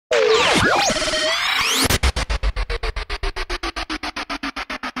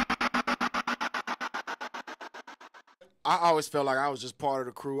I always felt like I was just part of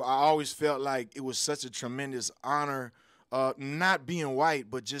the crew. I always felt like it was such a tremendous honor, not being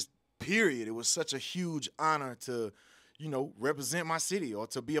white, but just period. It was such a huge honor to, represent my city or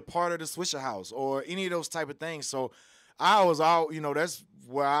to be a part of the Swisher House or any of those type of things. So I was all, that's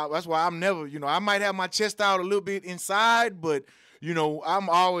why I'm never, I might have my chest out a little bit inside, but I'm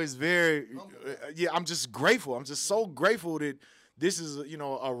always very, I'm just grateful. I'm just so grateful that this is,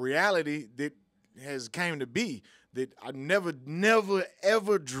 a reality that has came to be that I never,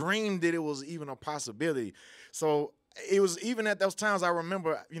 ever dreamed that it was even a possibility. So it was even at those times I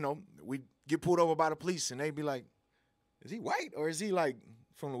remember, we get pulled over by the police and they'd be like, is he white or is he like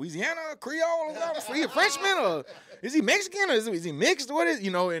from Louisiana, Creole, or something? Is he a Frenchman or is he Mexican or is he mixed? What is,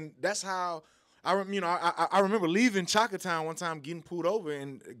 and that's how I remember leaving Chocowtown one time, getting pulled over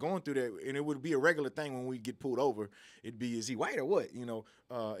and going through that, and it would be a regular thing when we get pulled over. It'd be, is he white or what?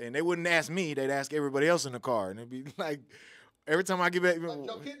 And they wouldn't ask me; they'd ask everybody else in the car, and it'd be like, every time I get back,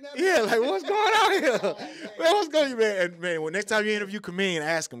 yeah, like what's going on here? Man, what's going on, man? And man, when next time you interview Chameleon,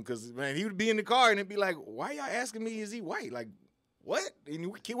 ask him because man, he would be in the car and it'd be like, why y'all asking me? Is he white? Like. What? And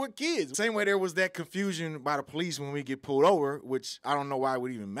we're kids. Same way there was that confusion by the police when we get pulled over, which I don't know why it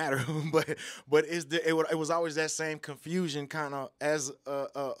would even matter, but it was always that same confusion kind of as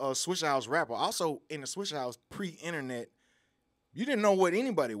a Swisher House rapper. Also in the Swisher House pre-internet, you didn't know what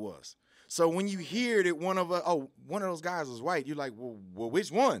anybody was. So when you hear that one of those guys was white, you're like, well,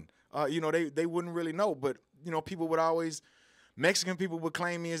 which one? They wouldn't really know, but people would always. Mexican people would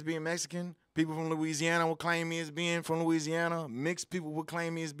claim me as being Mexican. People from Louisiana would claim me as being from Louisiana. Mixed people would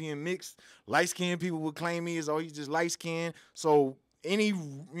claim me as being mixed. Light-skinned people would claim me as, oh, he's just light-skinned. So I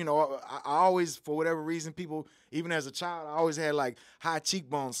always, for whatever reason, people, even as a child, I always had, like, high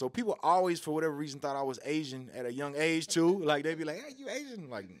cheekbones. So people always, for whatever reason, thought I was Asian at a young age, too. Like, they'd be like, hey, you Asian?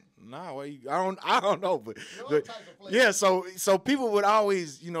 Like, nah, I don't know. But yeah, so people would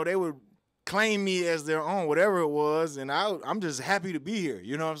always, they would claim me as their own, whatever it was, and I'm just happy to be here.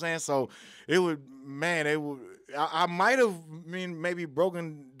 You know what I'm saying? So I might have maybe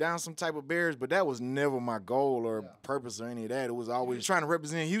broken down some type of barriers, but that was never my goal or purpose or any of that. It was always trying to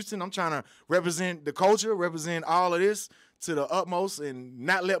represent Houston. I'm trying to represent the culture, represent all of this to the utmost, and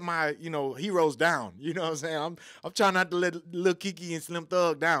not let my heroes down. You know what I'm saying? I'm trying not to let Lil Keke and Slim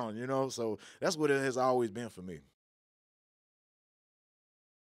Thug down. So that's what it has always been for me.